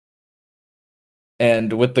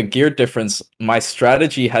 And with the gear difference, my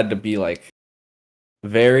strategy had to be like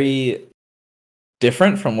very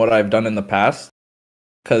different from what I've done in the past.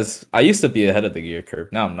 Because I used to be ahead of the gear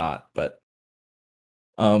curve. Now I'm not, but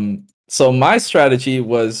so my strategy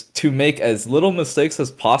was to make as little mistakes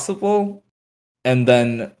as possible, and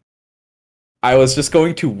then I was just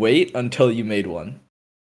going to wait until you made one.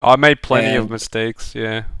 I made plenty of mistakes,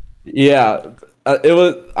 yeah. Yeah,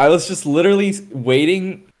 I was just literally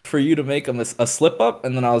waiting for you to make a slip up,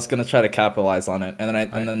 and then I was gonna try to capitalize on it, and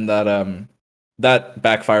then that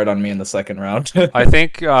backfired on me in the second round. I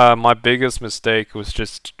think my biggest mistake was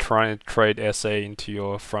just trying to trade SA into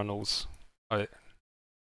your frontals.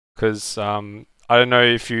 Because I don't know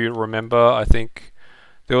if you remember, I think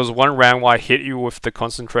there was one round where I hit you with the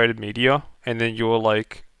concentrated meteor, and then you were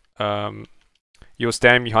like, you were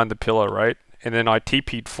standing behind the pillar, right? And then I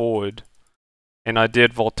TP'd forward, and I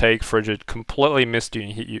did Voltaic Frigid, completely missed you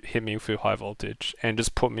and hit me with high voltage, and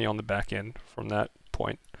just put me on the back end from that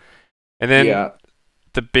point. And then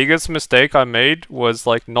the biggest mistake I made was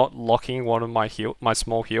like not locking one of my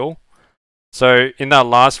small heal. So in that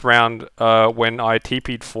last round, when I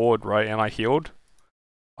TP'd forward, right, and I healed,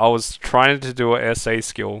 I was trying to do a SA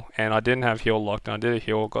skill, and I didn't have heal locked, and I did a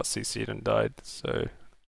heal, got CC'd and died, so...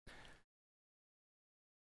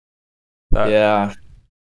 Yeah.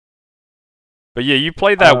 But yeah, you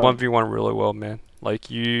played that 1v1 really well, man. Like,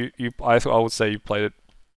 I would say you played it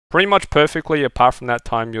pretty much perfectly, apart from that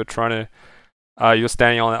time you're trying to... you're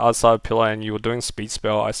standing on the other side of the pillar, and you were doing speed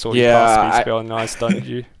spell. I saw you cast speed spell, and I stunned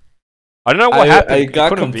you. I don't know what happened. I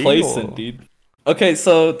got complacent, dude. Okay,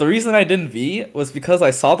 so the reason I didn't V was because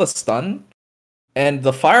I saw the stun and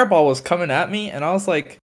the fireball was coming at me, and I was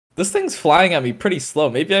like, this thing's flying at me pretty slow.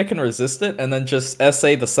 Maybe I can resist it and then just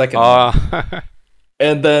SA the second one. Uh,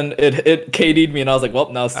 And then it KD'd me, and I was like,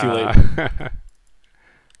 well, now it's too late.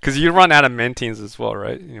 because you run out of mentines as well,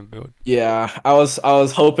 right? In your build. Yeah, I was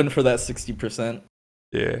hoping for that 60%.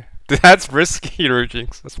 Yeah, that's risky,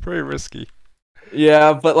 Rujynx. That's pretty risky.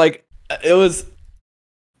 Yeah, but like it was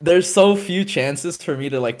there's so few chances for me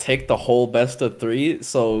to like take the whole best of three,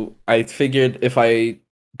 so I figured if I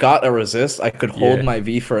got a resist, I could hold Yeah. my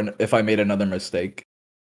V for if I made another mistake.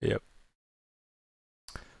 Yep.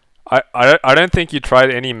 I don't think you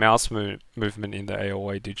tried any mouse movement in the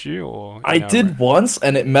AOA, did you? Or I did once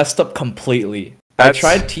and it messed up completely. I That's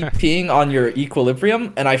tried TPing on your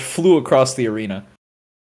equilibrium and I flew across the arena.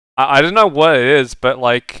 I don't know what it is, but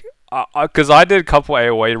like, because I did a couple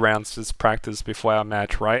AOA rounds as practice before our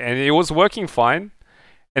match, right? And it was working fine.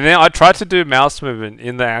 And then I tried to do mouse movement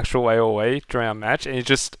in the actual AOA during our match, and it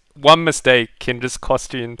just one mistake can just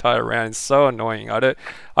cost you the entire round. It's so annoying. I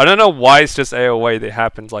don't know why it's just AOA that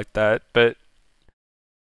happens like that, but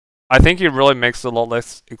I think it really makes it a lot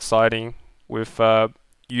less exciting with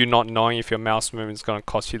you not knowing if your mouse movement is going to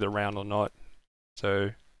cost you the round or not.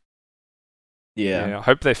 So Yeah. I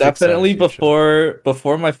hope they fix Definitely that in the future.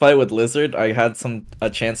 before my fight with Lizard, I had a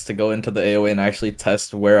chance to go into the AoE and actually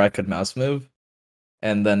test where I could mouse move.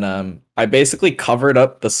 And then I basically covered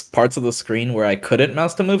up the parts of the screen where I couldn't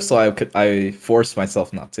mouse to move, so I forced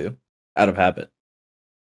myself not to out of habit.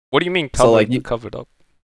 What do you mean So like covered up?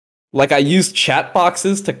 like I used chat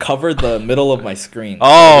boxes to cover the middle of my screen. So I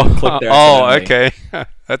Oh, wouldn't click there oh, accidentally. okay.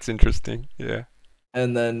 That's interesting. Yeah.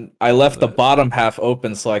 And then I left the bottom half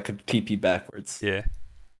open so I could TP backwards. Yeah.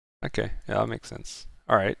 Okay. Yeah, that makes sense.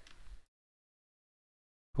 All right.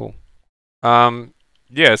 Cool.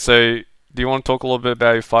 Yeah, so do you want to talk a little bit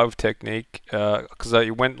about your fight with technique? Because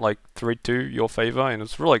it went like 3-2 your favor, and it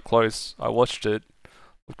was really close. I watched it.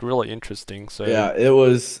 Looked really interesting. So Yeah, it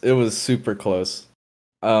was super close.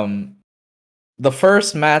 The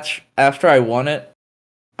first match after I won it,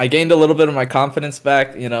 I gained a little bit of my confidence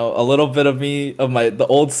back, you know, a little bit of the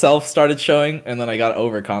old self started showing, and then I got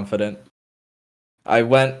overconfident.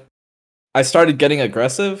 I started getting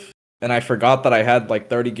aggressive, and I forgot that I had like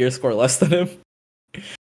 30 gear score less than him.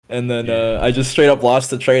 And then I just straight up lost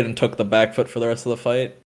the trade and took the back foot for the rest of the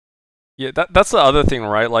fight. yeah, that's the other thing,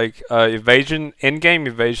 right? Like evasion, endgame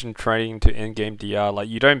evasion trading to endgame DR. Like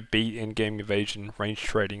you don't beat endgame evasion range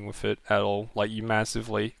trading with it at all. Like you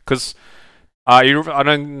massively, because I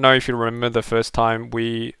don't know if you remember the first time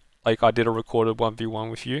I did a recorded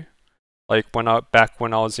 1v1 with you, like when I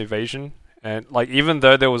was evasion, and like even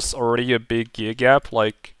though there was already a big gear gap,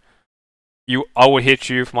 like I would hit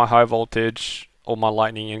you with my high voltage or my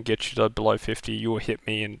lightning and get you to below 50. You would hit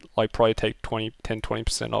me and like probably take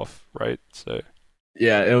 20% off, right? So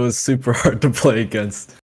Yeah, it was super hard to play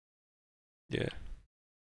against. yeah.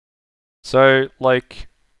 So like,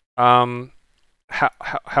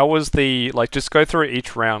 how was the like? Just go through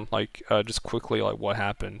each round, like just quickly, like what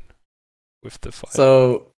happened with the fight.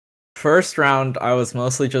 So, first round, I was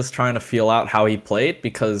mostly just trying to feel out how he played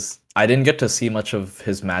because I didn't get to see much of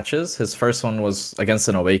his matches. His first one was against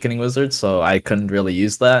an Awakening Wizard, so I couldn't really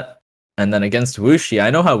use that. And then against Wuxi, I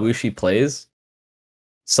know how Wuxi plays.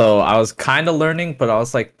 So I was kind of learning, but I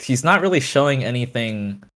was like, he's not really showing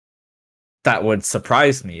anything that would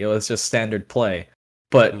surprise me. It was just standard play,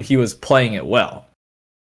 but he was playing it well.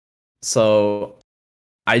 So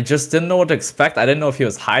I just didn't know what to expect. I didn't know if he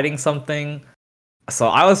was hiding something. So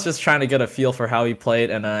I was just trying to get a feel for how he played,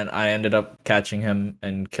 and then I ended up catching him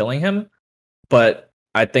and killing him. But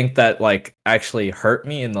I think that like actually hurt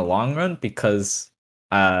me in the long run because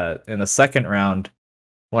in the second round,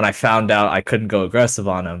 when I found out I couldn't go aggressive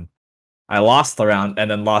on him, I lost the round and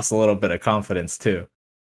then lost a little bit of confidence too.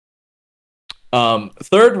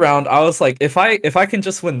 Third round, I was like, if I can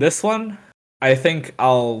just win this one, I think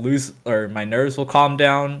I'll lose or my nerves will calm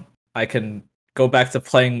down. I can go back to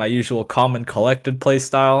playing my usual calm and collected play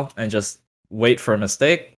style and just wait for a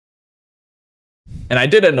mistake. And I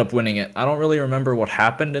did end up winning it. I don't really remember what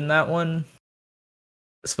happened in that one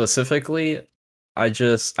specifically. I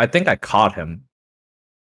think I caught him.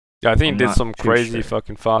 Yeah, I think I'm he did not some too crazy sure.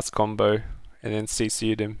 fucking fast combo and then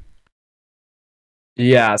CC'd him.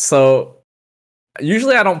 Yeah, so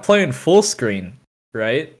usually I don't play in full screen,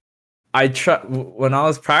 right? When I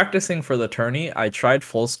was practicing for the tourney, I tried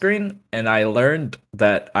full screen and I learned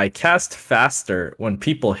that I cast faster when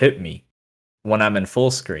people hit me when I'm in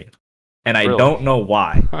full screen. And I Really? don't know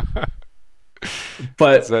why.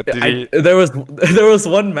 But Did he? there was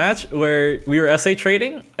one match where we were SA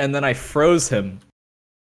trading, and then I froze him,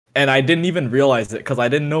 and I didn't even realize it because I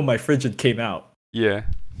didn't know my frigid came out. Yeah.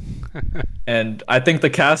 And I think the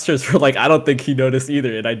casters were like, I don't think he noticed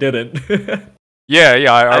either, and I didn't. Yeah,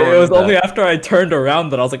 yeah, I It was remember only that. after I turned around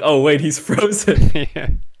that I was like, oh wait, he's frozen. Yeah.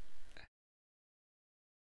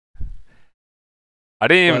 I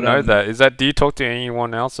didn't even But know that. Is that, do you talk to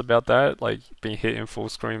anyone else about that? Like being hit in full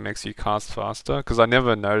screen makes you cast faster? Because I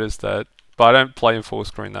never noticed that. But I don't play in full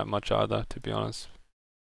screen that much either, to be honest.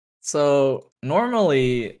 So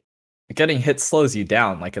normally getting hit slows you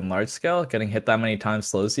down, like in large scale, getting hit that many times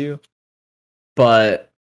slows you. But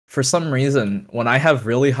for some reason, when I have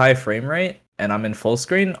really high frame rate and I'm in full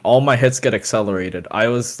screen, all my hits get accelerated. I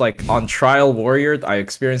was like on Trial Warrior, I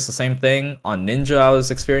experienced the same thing. On Ninja, I was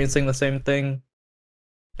experiencing the same thing.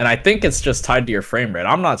 And I think it's just tied to your frame rate.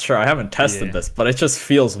 I'm not sure. I haven't tested Yeah. this, but it just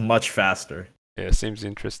feels much faster. Yeah, seems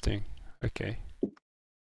interesting. Okay.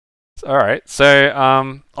 All right. So,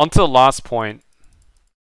 on to the last point.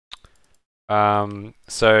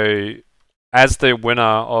 So as the winner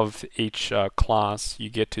of each class, you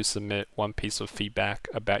get to submit one piece of feedback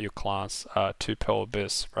about your class to Pearl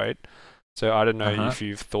Abyss, right? So I don't know if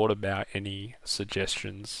you've thought about any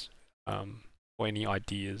suggestions or any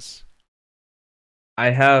ideas.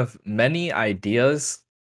 I have many ideas,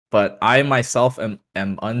 but I myself am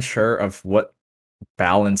unsure of what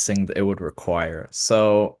balancing it would require.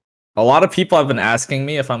 So a lot of people have been asking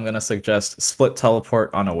me if I'm going to suggest split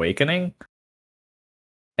teleport on Awakening.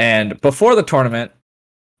 And before the tournament,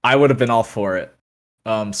 I would have been all for it.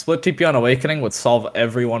 Split TP on Awakening would solve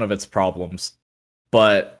every one of its problems,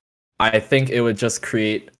 but I think it would just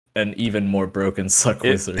create an even more broken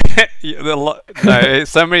SuccWiz. No,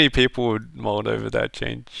 so many people would mold over that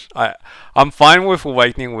change. I'm fine with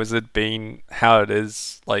Awakening Wizard being how it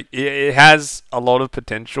is. Like it has a lot of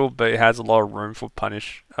potential, but it has a lot of room for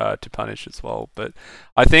punish as well. But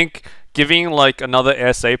I think giving like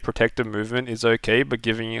another SA protective movement is okay, but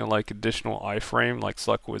giving it like additional iframe like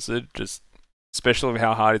SuccWiz, just especially with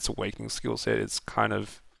how hard its Awakening skill set, it's kind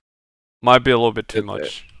of might be a little bit too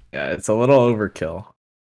much. Yeah, it's a little overkill.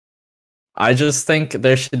 I just think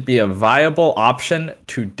there should be a viable option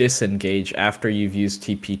to disengage after you've used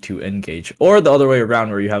TP to engage, or the other way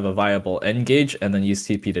around where you have a viable engage and then use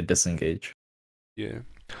TP to disengage. Yeah.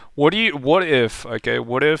 What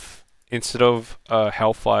if instead of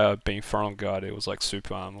Hellfire being thrown on guard, it was like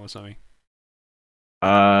super armor or something?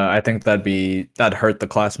 I think that'd hurt the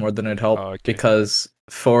class more than it'd help, because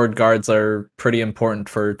forward guards are pretty important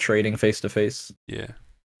for trading face to face. Yeah.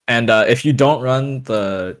 And if you don't run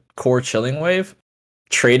the core chilling wave,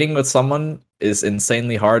 trading with someone is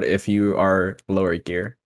insanely hard if you are lower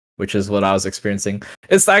gear, which is what I was experiencing.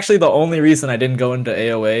 It's actually the only reason I didn't go into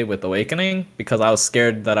AoA with Awakening, because I was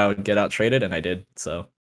scared that I would get out traded, and I did. So.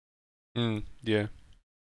 Yeah.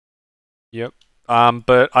 Yep.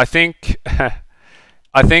 But I think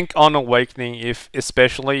I think on Awakening,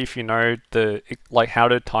 especially if you know how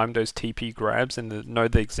to time those TP grabs and know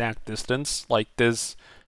the exact distance, like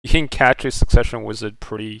you can catch a Succession Wizard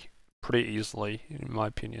pretty easily, in my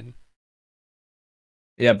opinion.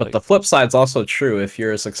 Yeah, but the flip side's also true. If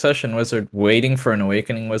you're a Succession Wizard waiting for an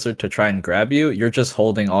Awakening Wizard to try and grab you, you're just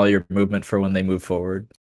holding all your movement for when they move forward.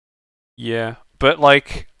 Yeah, but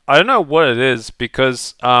like I don't know what it is,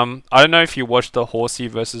 because I don't know if you watched the Horsey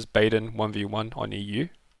versus Baden 1v1 on EU.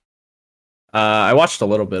 I watched a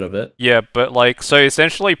little bit of it. Yeah, but like, so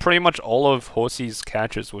essentially pretty much all of Horsey's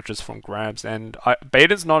catches were just from grabs, and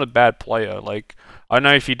Baden's not a bad player. Like, I don't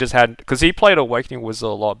know if he just had, because he played Awakening Wizard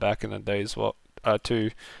a lot back in the day as well,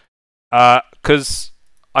 too. Because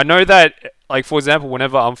I know that, like, for example,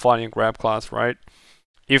 whenever I'm fighting a grab class, right,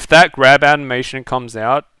 if that grab animation comes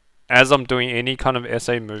out, as I'm doing any kind of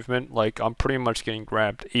SA movement, like, I'm pretty much getting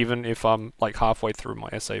grabbed, even if I'm, like, halfway through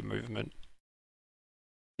my SA movement.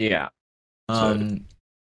 Yeah.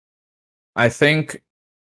 I think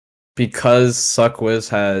because SuccWiz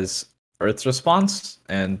has Earth Response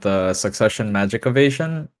and the Succession Magic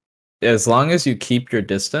Evasion, as long as you keep your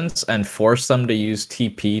distance and force them to use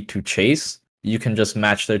TP to chase, you can just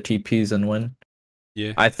match their TPs and win.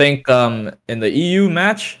 Yeah. I think in the EU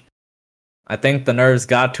match, I think the nerves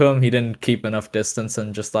got to him. He didn't keep enough distance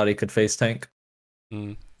and just thought he could face tank.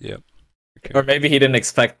 Yep. Okay. Or maybe he didn't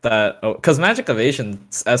expect that. Because Magic Evasion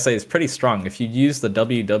SA is pretty strong. If you use the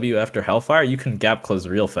WW after Hellfire, you can gap close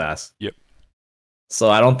real fast. Yep. So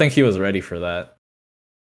I don't think he was ready for that.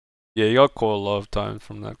 Yeah, he got caught a lot of times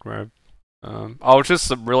from that grab. I was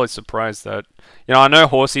just really surprised that, I know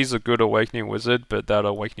Horsey's a good Awakening Wizard, but that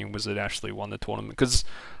Awakening Wizard actually won the tournament. Because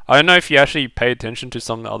I don't know if you actually pay attention to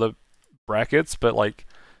some of the other brackets, but like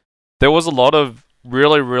there was a lot of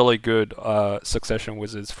really good Succession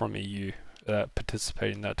wizards from EU that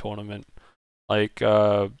participated in that tournament. Like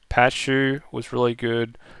Pachu was really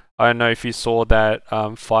good. I don't know if you saw that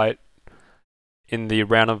fight in the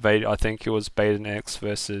round of 8. I think it was Baden X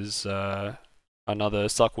versus another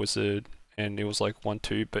Suck Wizard, and it was like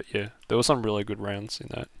 1-2. But yeah, there were some really good rounds in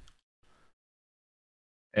that.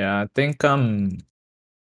 Yeah, I think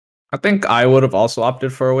I would have also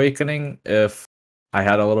opted for Awakening if I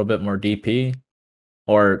had a little bit more DP.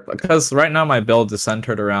 Or because right now my build is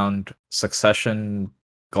centered around Succession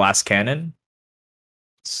Glass Cannon.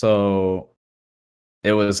 So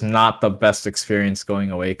it was not the best experience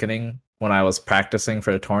going Awakening when I was practicing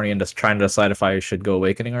for the tourney and just trying to decide if I should go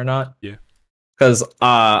Awakening or not. Yeah. Because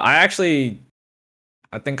I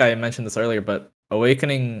think I mentioned this earlier, but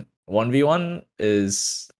Awakening 1v1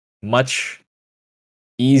 is much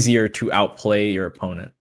easier to outplay your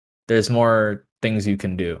opponent. There's more things you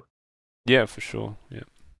can do. Yeah, for sure. Yeah.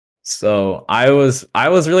 So I was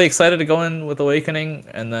really excited to go in with Awakening,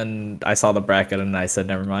 and then I saw the bracket and I said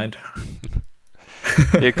never mind.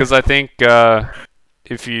 Yeah, because I think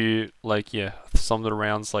if you like, yeah, some of the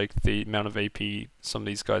rounds, like the amount of AP some of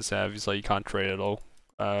these guys have is like you can't trade at all,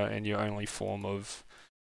 and your only form of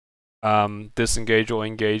disengage or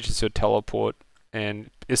engage is your teleport.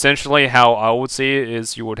 And essentially, how I would see it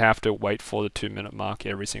is you would have to wait for the 2-minute mark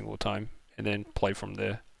every single time, and then play from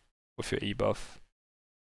there with your E buff.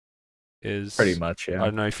 Is pretty much, yeah. I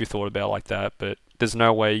don't know if you thought about it like that, but there's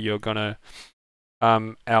no way you're gonna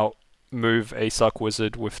out move a Suck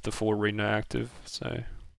Wizard with the full arena active. So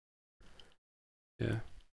yeah.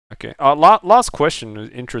 Okay. Last question is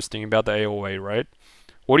interesting about the AOA, right?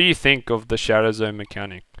 What do you think of the Shadow Zone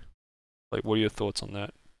mechanic? Like, what are your thoughts on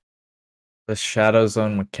that? The Shadow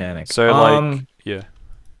Zone mechanic. So like, yeah.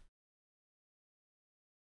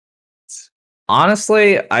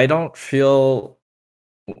 Honestly, I don't feel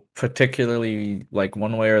particularly like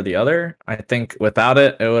one way or the other. I think without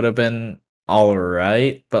it, it would have been all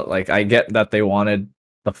right. But like, I get that they wanted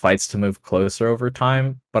the fights to move closer over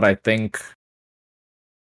time. But I think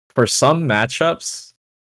for some matchups,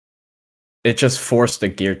 it just forced a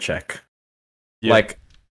gear check. Yeah. Like,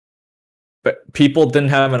 but people didn't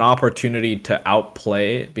have an opportunity to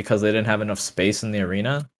outplay because they didn't have enough space in the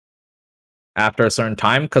arena after a certain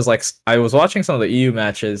time. Because like I was watching some of the EU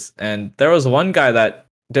matches, and there was one guy that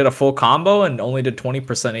did a full combo and only did 20%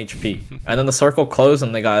 HP, and then the circle closed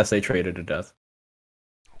and they got SA traded to death.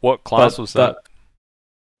 What class was that?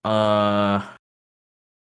 I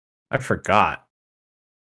forgot.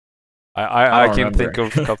 I can think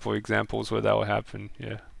of a couple examples where that will happen.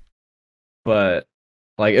 Yeah. But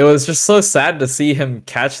like, it was just so sad to see him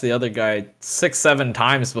catch the other guy 6-7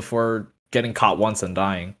 times before getting caught once and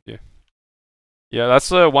dying. Yeah. Yeah, that's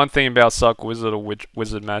the one thing about Suck Wizard or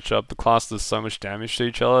Wizard matchup. The class does so much damage to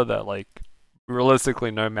each other that, like,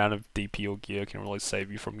 realistically, no amount of DP or gear can really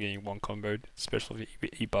save you from getting one comboed, especially if you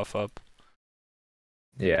E-buff up.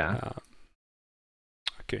 Yeah.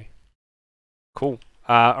 Okay. Cool.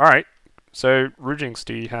 Alright. So, Rujynx,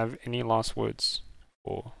 do you have any last words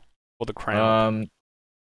for the crown?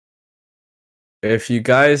 If you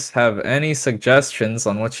guys have any suggestions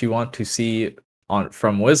on what you want to see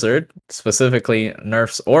from Wizard, specifically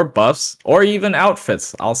nerfs or buffs, or even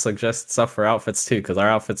outfits, I'll suggest stuff for outfits too, because our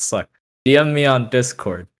outfits suck. DM me on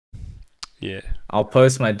Discord. Yeah. I'll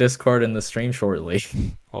post my Discord in the stream shortly.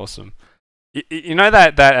 Awesome. You know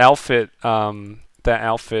that outfit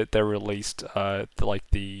they released, like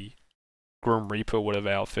the Grim Reaper whatever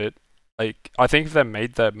outfit. Like, I think if they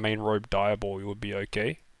made that main robe dyeable, it would be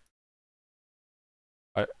okay.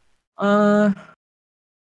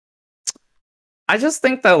 I just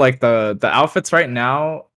think that like the outfits right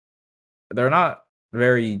now, they're not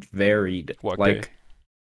very varied. Okay. Like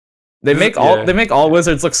they make all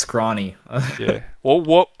wizards look scrawny. Yeah.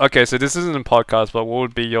 Well, okay, so this isn't a podcast, but what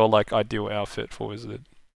would be your like ideal outfit for wizard?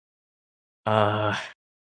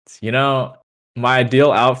 You know, my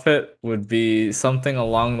ideal outfit would be something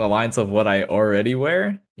along the lines of what I already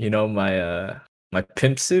wear. You know, my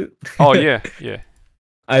pimp suit. Oh yeah, yeah.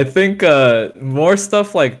 I think more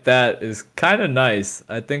stuff like that is kind of nice.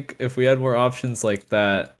 I think if we had more options like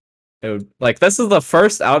that, it would, like, this is the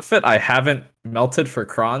first outfit I haven't melted for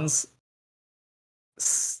crons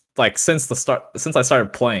like since I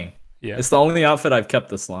started playing. Yeah. It's the only outfit I've kept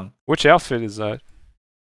this long. Which outfit is that?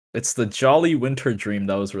 It's the Jolly Winter Dream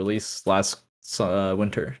that was released last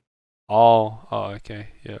winter. Oh, okay,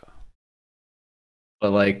 yeah.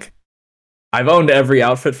 But like, I've owned every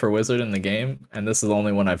outfit for Wizard in the game, and this is the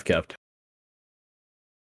only one I've kept.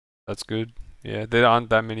 That's good. Yeah, there aren't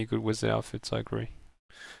that many good Wizard outfits, I agree.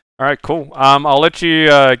 All right, cool. I'll let you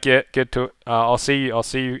get to it. I'll see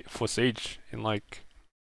you for Siege in like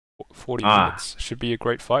 40 Ah, minutes. Should be a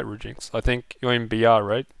great fight, Rujynx. I think you're in BR,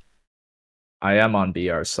 right? I am on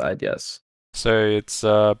BR side, yes. So it's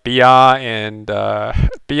BR and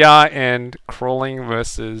BR and Crawling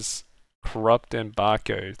versus Corrupt and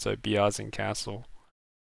Barco. So BR's in Castle.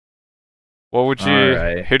 What would All you?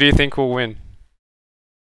 right. Who do you think will win?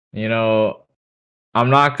 You know,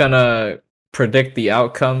 I'm not gonna predict the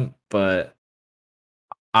outcome, but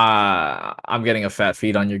I'm getting a fat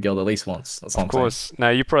feed on your guild at least once. That's all Of I'm saying. course. Now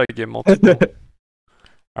you probably get multiple.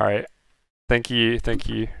 All right. Thank you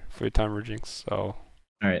for your time, Rujynx. So All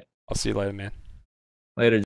right. I'll see you later, man. Later.